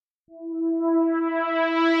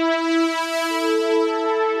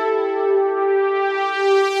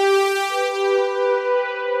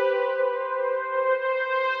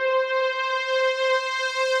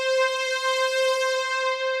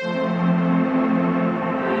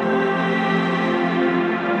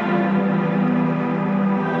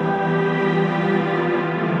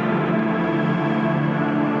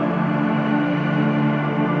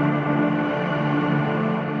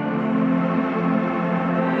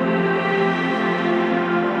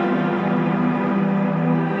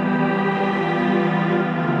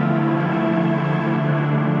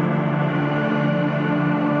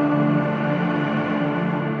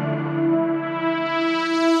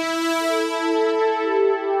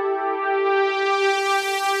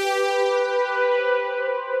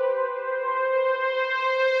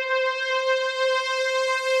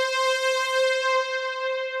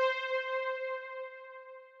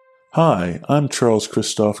Hi, I'm Charles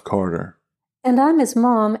Christoph Carter. And I'm his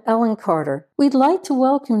mom, Ellen Carter. We'd like to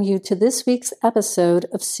welcome you to this week's episode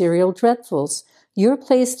of Serial Dreadfuls, your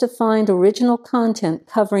place to find original content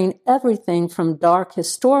covering everything from dark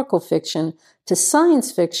historical fiction to science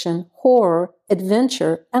fiction, horror,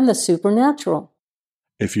 adventure, and the supernatural.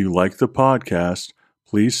 If you like the podcast,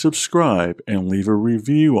 please subscribe and leave a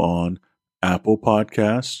review on Apple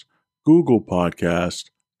Podcasts, Google Podcasts,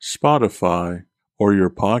 Spotify, or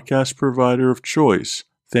your podcast provider of choice.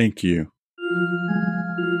 Thank you.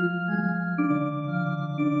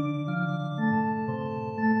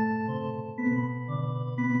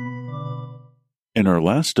 In our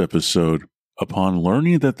last episode, upon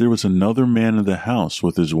learning that there was another man in the house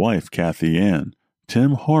with his wife, Kathy Ann,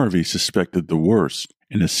 Tim Harvey suspected the worst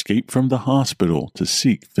and escaped from the hospital to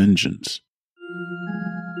seek vengeance.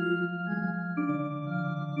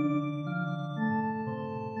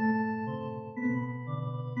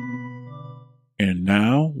 And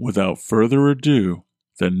now, without further ado,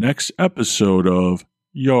 the next episode of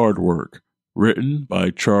Yardwork, written by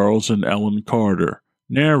Charles and Ellen Carter,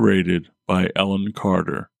 narrated by Ellen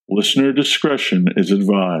Carter. Listener discretion is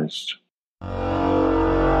advised.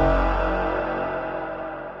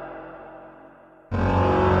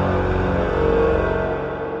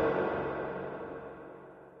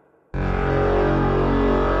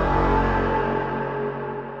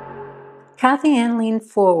 Kathy Ann leaned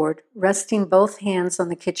forward, resting both hands on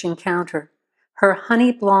the kitchen counter. Her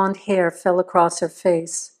honey blonde hair fell across her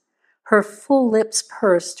face. Her full lips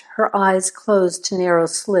pursed, her eyes closed to narrow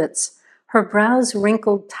slits, her brows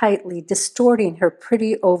wrinkled tightly, distorting her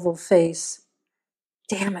pretty oval face.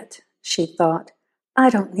 Damn it, she thought. I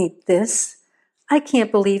don't need this. I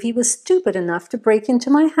can't believe he was stupid enough to break into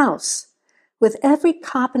my house. With every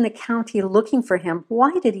cop in the county looking for him,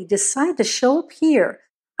 why did he decide to show up here?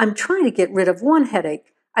 I'm trying to get rid of one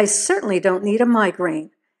headache. I certainly don't need a migraine.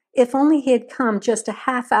 If only he had come just a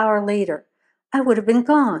half hour later, I would have been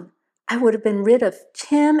gone. I would have been rid of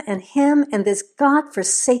Tim and him and this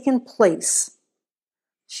God-forsaken place.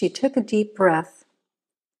 She took a deep breath.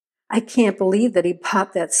 I can't believe that he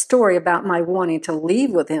popped that story about my wanting to leave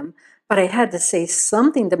with him, but I had to say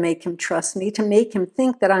something to make him trust me, to make him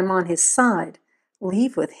think that I'm on his side.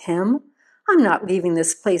 Leave with him? I'm not leaving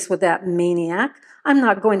this place with that maniac. I'm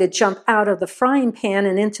not going to jump out of the frying pan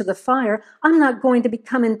and into the fire. I'm not going to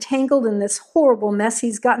become entangled in this horrible mess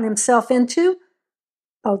he's gotten himself into.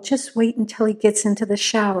 I'll just wait until he gets into the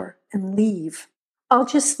shower and leave. I'll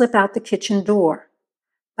just slip out the kitchen door.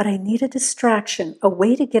 But I need a distraction, a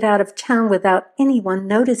way to get out of town without anyone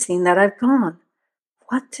noticing that I've gone.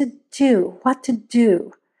 What to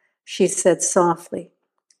do, she said softly.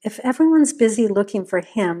 If everyone's busy looking for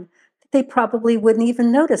him, they probably wouldn't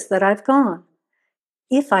even notice that I've gone.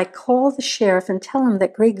 If I call the sheriff and tell him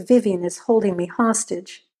that Greg Vivian is holding me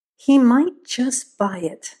hostage, he might just buy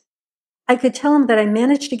it. I could tell him that I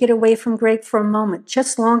managed to get away from Greg for a moment,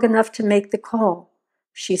 just long enough to make the call.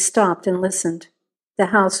 She stopped and listened. The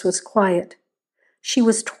house was quiet. She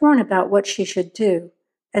was torn about what she should do,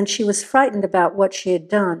 and she was frightened about what she had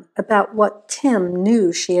done, about what Tim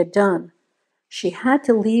knew she had done. She had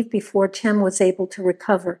to leave before Tim was able to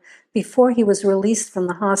recover, before he was released from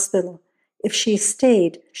the hospital. If she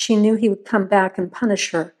stayed, she knew he would come back and punish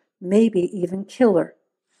her, maybe even kill her.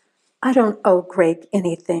 I don't owe Greg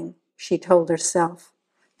anything, she told herself.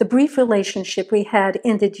 The brief relationship we had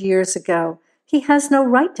ended years ago. He has no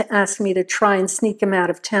right to ask me to try and sneak him out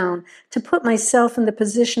of town, to put myself in the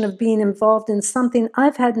position of being involved in something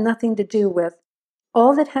I've had nothing to do with.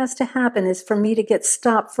 All that has to happen is for me to get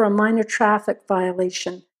stopped for a minor traffic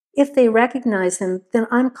violation. If they recognize him, then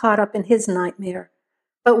I'm caught up in his nightmare.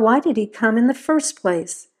 But why did he come in the first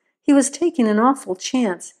place? He was taking an awful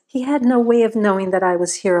chance. He had no way of knowing that I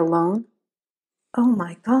was here alone. Oh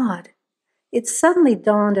my God. It suddenly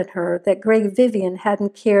dawned on her that Greg Vivian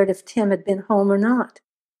hadn't cared if Tim had been home or not.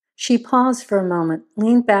 She paused for a moment,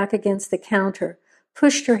 leaned back against the counter,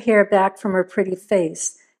 pushed her hair back from her pretty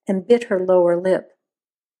face, and bit her lower lip.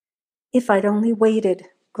 If I'd only waited,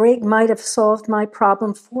 Greg might have solved my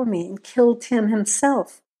problem for me and killed Tim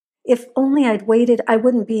himself. If only I'd waited, I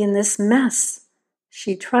wouldn't be in this mess.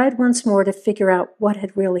 She tried once more to figure out what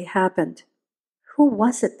had really happened. Who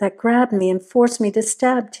was it that grabbed me and forced me to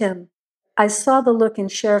stab Tim? I saw the look in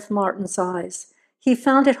Sheriff Martin's eyes. He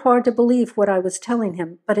found it hard to believe what I was telling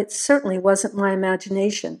him, but it certainly wasn't my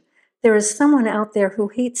imagination. There is someone out there who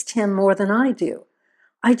hates Tim more than I do.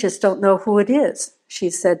 I just don't know who it is,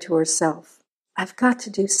 she said to herself. I've got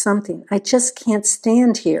to do something. I just can't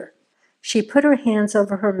stand here. She put her hands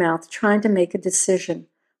over her mouth, trying to make a decision.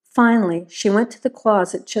 Finally, she went to the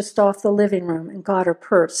closet just off the living room and got her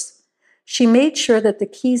purse. She made sure that the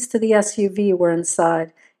keys to the SUV were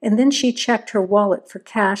inside, and then she checked her wallet for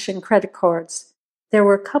cash and credit cards. There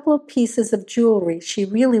were a couple of pieces of jewelry she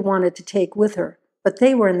really wanted to take with her, but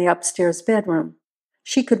they were in the upstairs bedroom.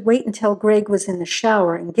 She could wait until Greg was in the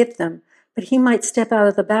shower and get them, but he might step out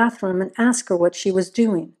of the bathroom and ask her what she was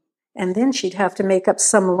doing. And then she'd have to make up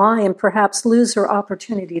some lie and perhaps lose her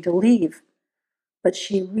opportunity to leave. But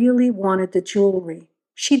she really wanted the jewelry.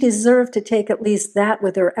 She deserved to take at least that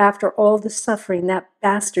with her after all the suffering that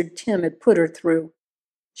bastard Tim had put her through.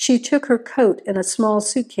 She took her coat and a small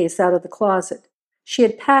suitcase out of the closet. She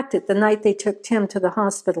had packed it the night they took Tim to the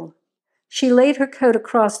hospital. She laid her coat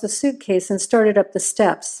across the suitcase and started up the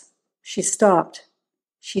steps. She stopped.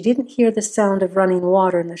 She didn't hear the sound of running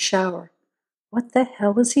water in the shower. "What the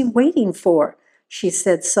hell is he waiting for?" she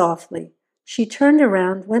said softly. She turned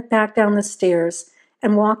around, went back down the stairs,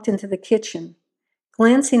 and walked into the kitchen.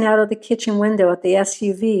 Glancing out of the kitchen window at the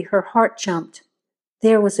SUV, her heart jumped.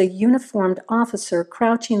 There was a uniformed officer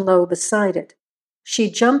crouching low beside it. She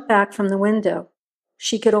jumped back from the window.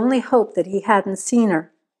 She could only hope that he hadn't seen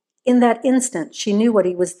her. In that instant, she knew what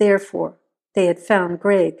he was there for. They had found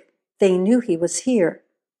Greg. They knew he was here.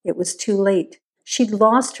 It was too late. She'd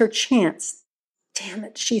lost her chance. Damn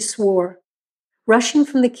it, she swore. Rushing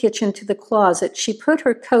from the kitchen to the closet, she put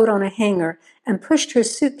her coat on a hanger and pushed her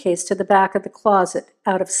suitcase to the back of the closet,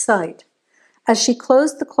 out of sight. As she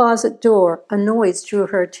closed the closet door, a noise drew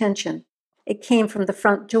her attention. It came from the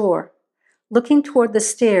front door. Looking toward the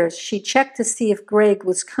stairs, she checked to see if Greg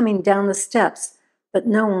was coming down the steps, but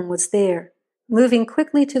no one was there. Moving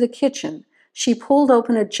quickly to the kitchen, she pulled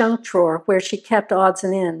open a junk drawer where she kept odds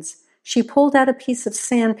and ends. She pulled out a piece of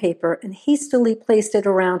sandpaper and hastily placed it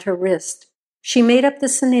around her wrist. She made up the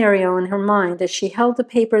scenario in her mind as she held the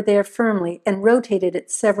paper there firmly and rotated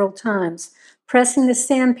it several times, pressing the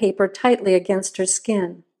sandpaper tightly against her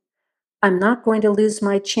skin. "I'm not going to lose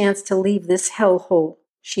my chance to leave this hellhole,"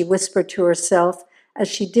 she whispered to herself as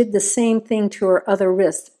she did the same thing to her other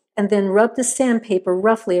wrist and then rubbed the sandpaper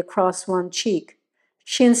roughly across one cheek.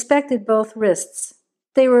 She inspected both wrists.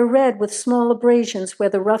 They were red with small abrasions where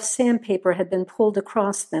the rough sandpaper had been pulled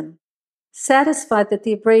across them. Satisfied that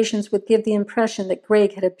the abrasions would give the impression that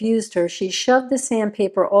Greg had abused her, she shoved the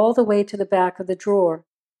sandpaper all the way to the back of the drawer.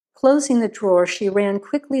 Closing the drawer, she ran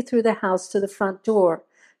quickly through the house to the front door.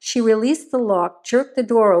 She released the lock, jerked the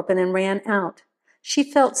door open, and ran out. She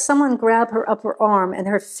felt someone grab her upper arm, and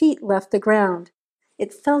her feet left the ground.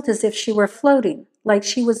 It felt as if she were floating, like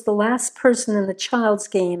she was the last person in the child's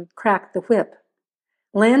game, Crack the Whip.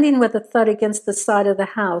 Landing with a thud against the side of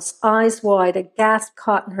the house, eyes wide, a gasp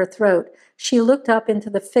caught in her throat, she looked up into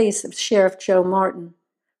the face of Sheriff Joe Martin.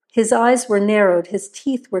 His eyes were narrowed, his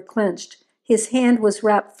teeth were clenched, his hand was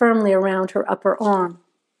wrapped firmly around her upper arm.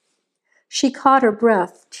 She caught her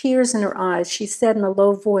breath, tears in her eyes. She said in a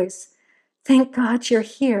low voice, "Thank God you're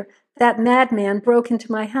here. That madman broke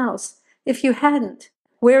into my house. If you hadn't—"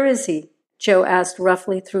 "Where is he?" Joe asked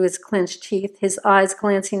roughly through his clenched teeth, his eyes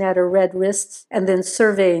glancing at her red wrists and then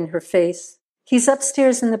surveying her face. "He's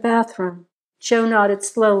upstairs in the bathroom." Joe nodded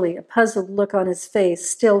slowly, a puzzled look on his face,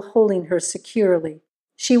 still holding her securely.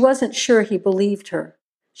 She wasn't sure he believed her.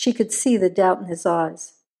 She could see the doubt in his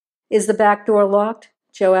eyes. "Is the back door locked?"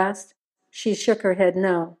 Joe asked. She shook her head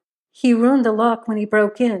no. "He ruined the lock when he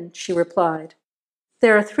broke in," she replied.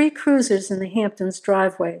 "There are 3 cruisers in the Hamptons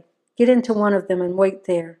driveway. Get into one of them and wait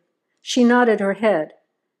there." She nodded her head.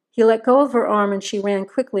 He let go of her arm and she ran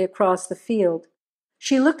quickly across the field.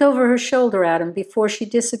 She looked over her shoulder at him before she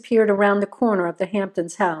disappeared around the corner of the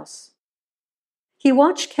Hamptons' house. He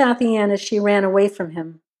watched Kathy Ann as she ran away from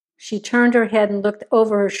him. She turned her head and looked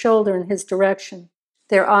over her shoulder in his direction.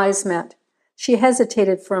 Their eyes met. She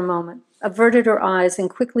hesitated for a moment, averted her eyes, and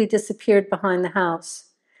quickly disappeared behind the house.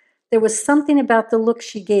 There was something about the look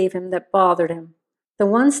she gave him that bothered him. The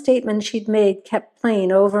one statement she'd made kept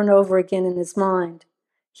playing over and over again in his mind.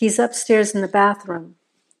 He's upstairs in the bathroom.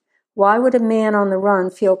 Why would a man on the run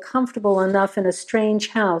feel comfortable enough in a strange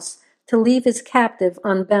house to leave his captive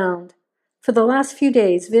unbound? For the last few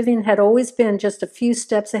days, Vivian had always been just a few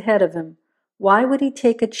steps ahead of him. Why would he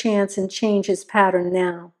take a chance and change his pattern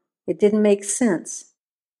now? It didn't make sense.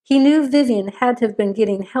 He knew Vivian had to have been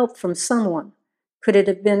getting help from someone. Could it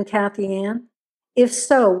have been Kathy Ann? If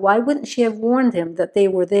so, why wouldn't she have warned him that they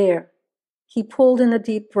were there? He pulled in a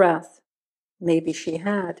deep breath. Maybe she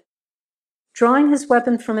had. Drawing his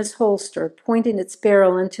weapon from his holster, pointing its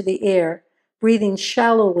barrel into the air, breathing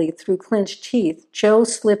shallowly through clenched teeth, Joe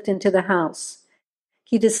slipped into the house.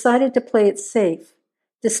 He decided to play it safe.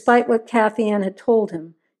 Despite what Kathy Ann had told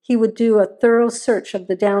him, he would do a thorough search of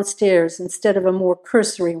the downstairs instead of a more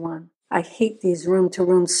cursory one. I hate these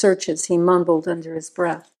room-to-room searches, he mumbled under his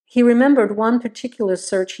breath. He remembered one particular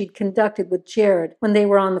search he'd conducted with Jared when they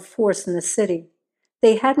were on the force in the city.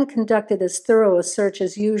 They hadn't conducted as thorough a search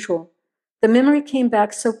as usual. The memory came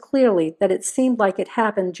back so clearly that it seemed like it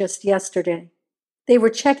happened just yesterday. They were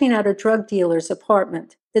checking out a drug dealer's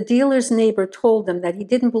apartment. The dealer's neighbor told them that he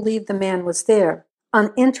didn't believe the man was there.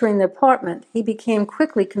 On entering the apartment, he became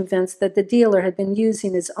quickly convinced that the dealer had been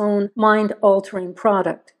using his own mind-altering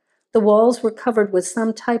product. The walls were covered with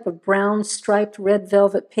some type of brown, striped red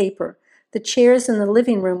velvet paper. The chairs in the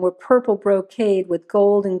living room were purple brocade with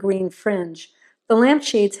gold and green fringe. The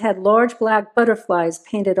lampshades had large black butterflies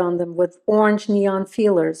painted on them with orange neon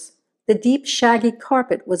feelers. The deep, shaggy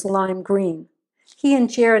carpet was lime green. He and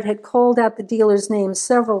Jared had called out the dealer's name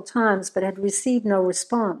several times but had received no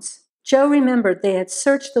response. Joe remembered they had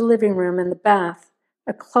searched the living room and the bath,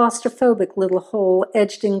 a claustrophobic little hole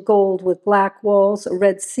edged in gold with black walls, a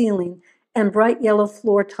red ceiling, and bright yellow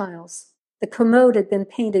floor tiles. The commode had been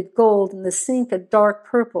painted gold and the sink a dark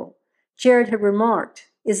purple. Jared had remarked,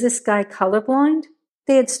 "Is this guy colorblind?"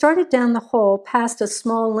 They had started down the hall past a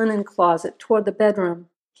small linen closet toward the bedroom.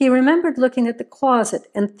 He remembered looking at the closet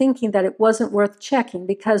and thinking that it wasn't worth checking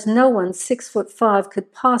because no one 6'5"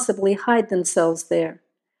 could possibly hide themselves there.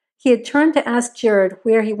 He had turned to ask Jared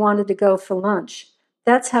where he wanted to go for lunch.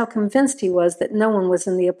 That's how convinced he was that no one was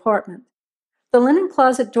in the apartment. The linen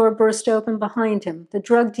closet door burst open behind him. The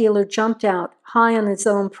drug dealer jumped out, high on his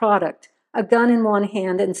own product, a gun in one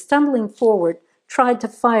hand, and stumbling forward, tried to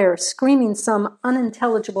fire, screaming some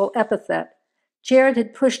unintelligible epithet. Jared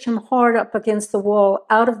had pushed him hard up against the wall,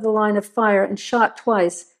 out of the line of fire, and shot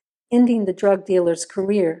twice, ending the drug dealer's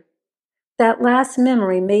career. That last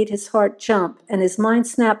memory made his heart jump, and his mind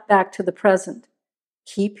snapped back to the present.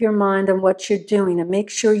 "Keep your mind on what you're doing and make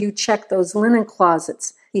sure you check those linen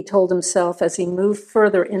closets," he told himself as he moved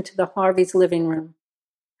further into the Harveys' living room.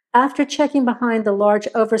 After checking behind the large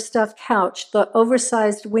overstuffed couch, the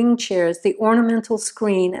oversized wing chairs, the ornamental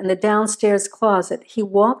screen, and the downstairs closet, he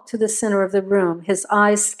walked to the center of the room, his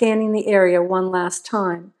eyes scanning the area one last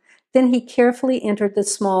time. Then he carefully entered the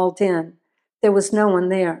small den. There was no one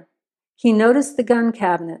there. He noticed the gun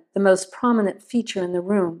cabinet, the most prominent feature in the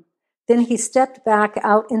room. Then he stepped back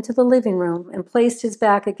out into the living room and placed his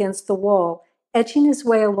back against the wall, edging his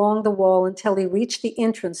way along the wall until he reached the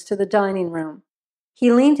entrance to the dining room.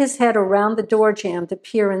 He leaned his head around the door jamb to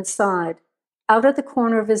peer inside. Out of the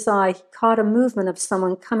corner of his eye, he caught a movement of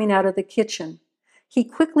someone coming out of the kitchen. He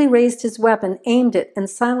quickly raised his weapon, aimed it, and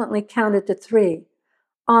silently counted to 3.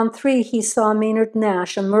 On 3, he saw Maynard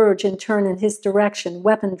Nash emerge and turn in his direction,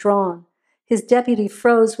 weapon drawn. His deputy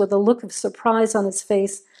froze with a look of surprise on his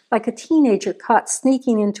face, like a teenager caught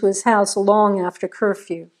sneaking into his house long after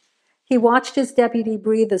curfew. He watched his deputy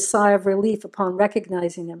breathe a sigh of relief upon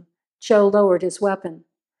recognizing him. Joe lowered his weapon.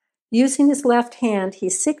 Using his left hand, he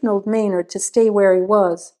signaled Maynard to stay where he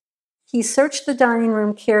was. He searched the dining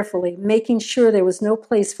room carefully, making sure there was no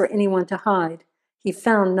place for anyone to hide. He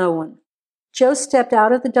found no one. Joe stepped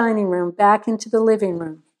out of the dining room back into the living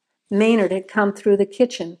room. Maynard had come through the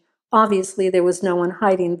kitchen. Obviously, there was no one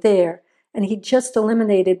hiding there, and he'd just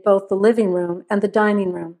eliminated both the living room and the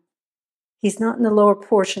dining room. He's not in the lower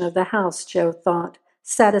portion of the house, Joe thought,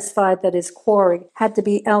 satisfied that his quarry had to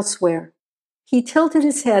be elsewhere. He tilted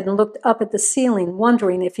his head and looked up at the ceiling,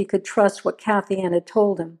 wondering if he could trust what Kathy Ann had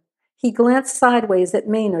told him. He glanced sideways at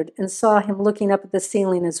Maynard and saw him looking up at the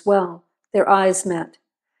ceiling as well. Their eyes met.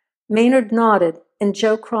 Maynard nodded, and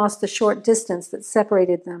Joe crossed the short distance that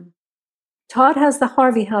separated them. "Todd has the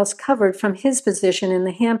Harvey house covered from his position in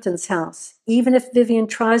the Hamptons' house. Even if Vivian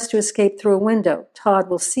tries to escape through a window, Todd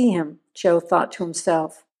will see him," Joe thought to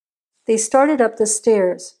himself. They started up the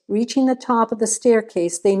stairs. Reaching the top of the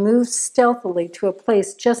staircase, they moved stealthily to a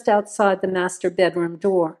place just outside the master bedroom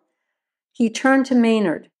door. He turned to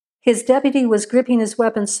Maynard. His deputy was gripping his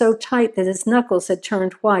weapon so tight that his knuckles had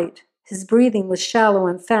turned white. His breathing was shallow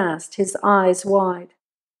and fast, his eyes wide.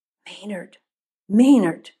 "Maynard,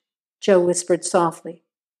 Maynard," Joe whispered softly.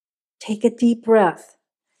 "Take a deep breath.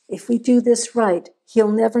 If we do this right,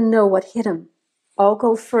 he'll never know what hit him. I'll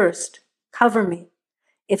go first. Cover me.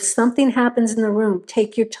 If something happens in the room,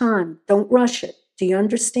 take your time. Don't rush it. Do you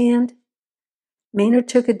understand?" Maynard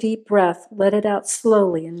took a deep breath, let it out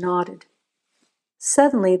slowly, and nodded.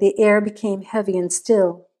 Suddenly, the air became heavy and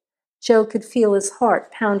still. Joe could feel his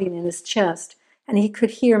heart pounding in his chest, and he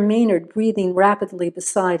could hear Maynard breathing rapidly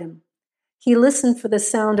beside him. He listened for the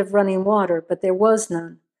sound of running water, but there was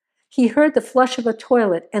none. He heard the flush of a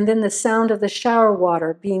toilet and then the sound of the shower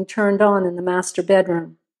water being turned on in the master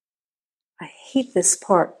bedroom. "I hate this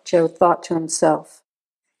part," Joe thought to himself.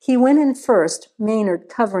 He went in first, Maynard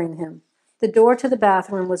covering him. The door to the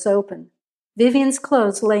bathroom was open. Vivian's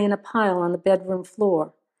clothes lay in a pile on the bedroom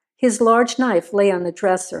floor. His large knife lay on the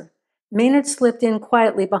dresser. Maynard slipped in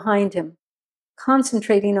quietly behind him.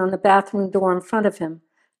 Concentrating on the bathroom door in front of him,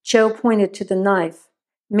 Joe pointed to the knife.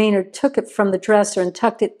 Maynard took it from the dresser and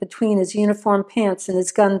tucked it between his uniform pants and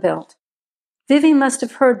his gun belt. Vivian must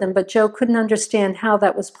have heard them, but Joe couldn't understand how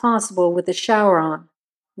that was possible with the shower on.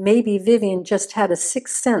 Maybe Vivian just had a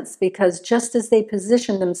sixth sense because just as they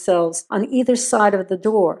positioned themselves on either side of the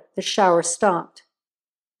door, the shower stopped.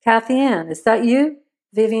 "Kathy Ann, is that you?"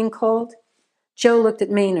 Vivian called. Joe looked at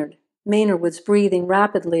Maynard. Maynard was breathing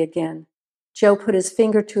rapidly again. Joe put his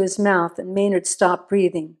finger to his mouth and Maynard stopped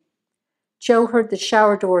breathing. Joe heard the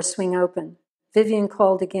shower door swing open. Vivian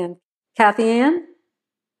called again, "Kathy Ann?"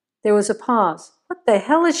 There was a pause. What the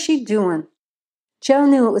hell is she doing? Joe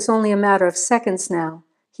knew it was only a matter of seconds now.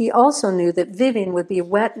 He also knew that Vivian would be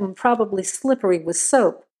wet and probably slippery with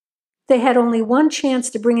soap. They had only one chance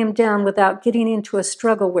to bring him down without getting into a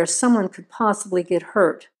struggle where someone could possibly get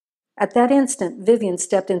hurt. At that instant, Vivian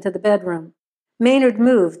stepped into the bedroom. Maynard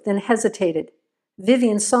moved, then hesitated.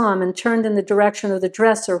 Vivian saw him and turned in the direction of the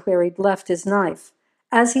dresser where he'd left his knife.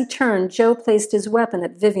 As he turned, Joe placed his weapon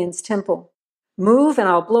at Vivian's temple. "Move and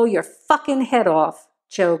I'll blow your fucking head off,"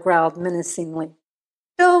 Joe growled menacingly.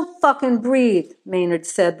 "Don't fucking breathe," Maynard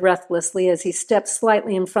said breathlessly as he stepped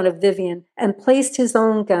slightly in front of Vivian and placed his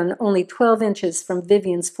own gun only 12 inches from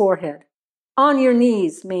Vivian's forehead. "On your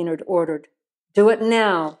knees," Maynard ordered. "Do it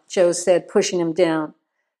now," Joe said, pushing him down.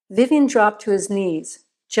 Vivian dropped to his knees.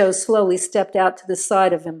 Joe slowly stepped out to the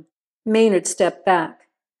side of him. Maynard stepped back.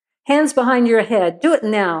 "Hands behind your head. Do it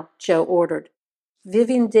now," Joe ordered.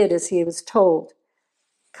 Vivian did as he was told.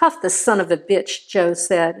 "Cuff the son of a bitch," Joe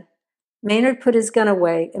said. Maynard put his gun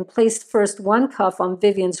away and placed first one cuff on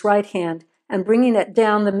Vivian's right hand and bringing it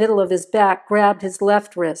down the middle of his back grabbed his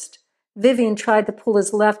left wrist. Vivian tried to pull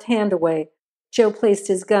his left hand away. Joe placed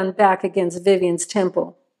his gun back against Vivian's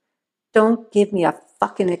temple. "Don't give me a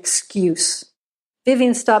fucking excuse."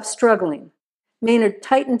 Vivian stopped struggling. Maynard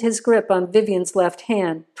tightened his grip on Vivian's left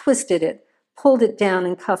hand, twisted it, pulled it down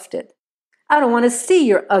and cuffed it. "I don't want to see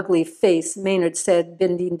your ugly face," Maynard said,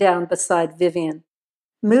 bending down beside Vivian.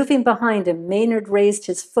 Moving behind him, Maynard raised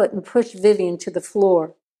his foot and pushed Vivian to the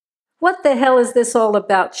floor. "What the hell is this all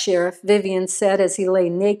about, Sheriff?" Vivian said as he lay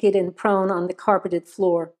naked and prone on the carpeted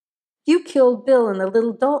floor. "You killed Bill and the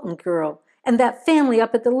little Dalton girl, and that family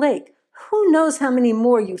up at the lake. Who knows how many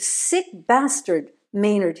more, you sick bastard,"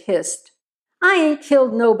 Maynard hissed. "I ain't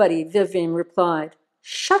killed nobody," Vivian replied.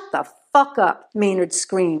 "Shut the fuck up," Maynard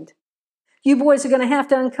screamed. "You boys are going to have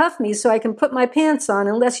to uncuff me so I can put my pants on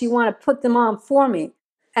unless you want to put them on for me.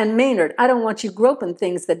 And Maynard, I don't want you groping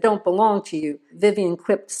things that don't belong to you," Vivian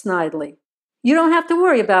quipped snidely. "You don't have to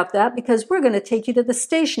worry about that because we're going to take you to the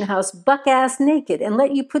station house buck-ass naked and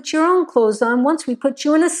let you put your own clothes on once we put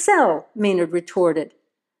you in a cell," Maynard retorted.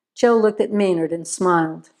 Joe looked at Maynard and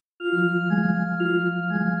smiled.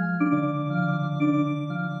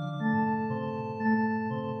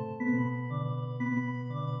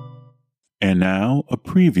 And now, a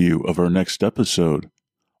preview of our next episode.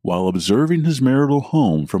 While observing his marital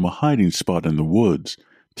home from a hiding spot in the woods,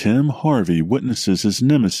 Tim Harvey witnesses his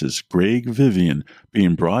nemesis, Greg Vivian,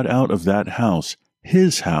 being brought out of that house,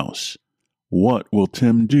 his house. What will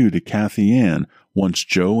Tim do to Kathy Ann once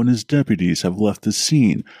Joe and his deputies have left the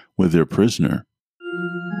scene with their prisoner?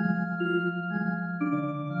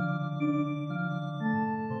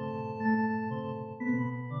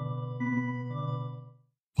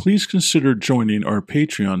 Please consider joining our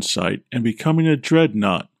Patreon site and becoming a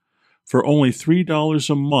Dreadnought. For only $3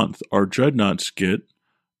 a month, our Dreadnoughts get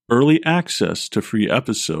early access to free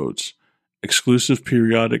episodes, exclusive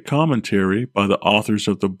periodic commentary by the authors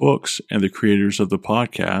of the books and the creators of the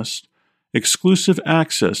podcast, exclusive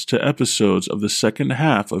access to episodes of the second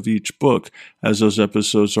half of each book as those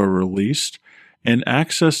episodes are released, and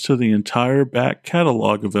access to the entire back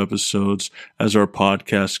catalog of episodes as our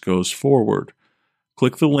podcast goes forward.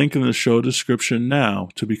 Click the link in the show description now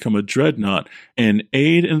to become a Dreadnought and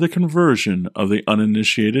aid in the conversion of the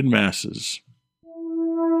uninitiated masses.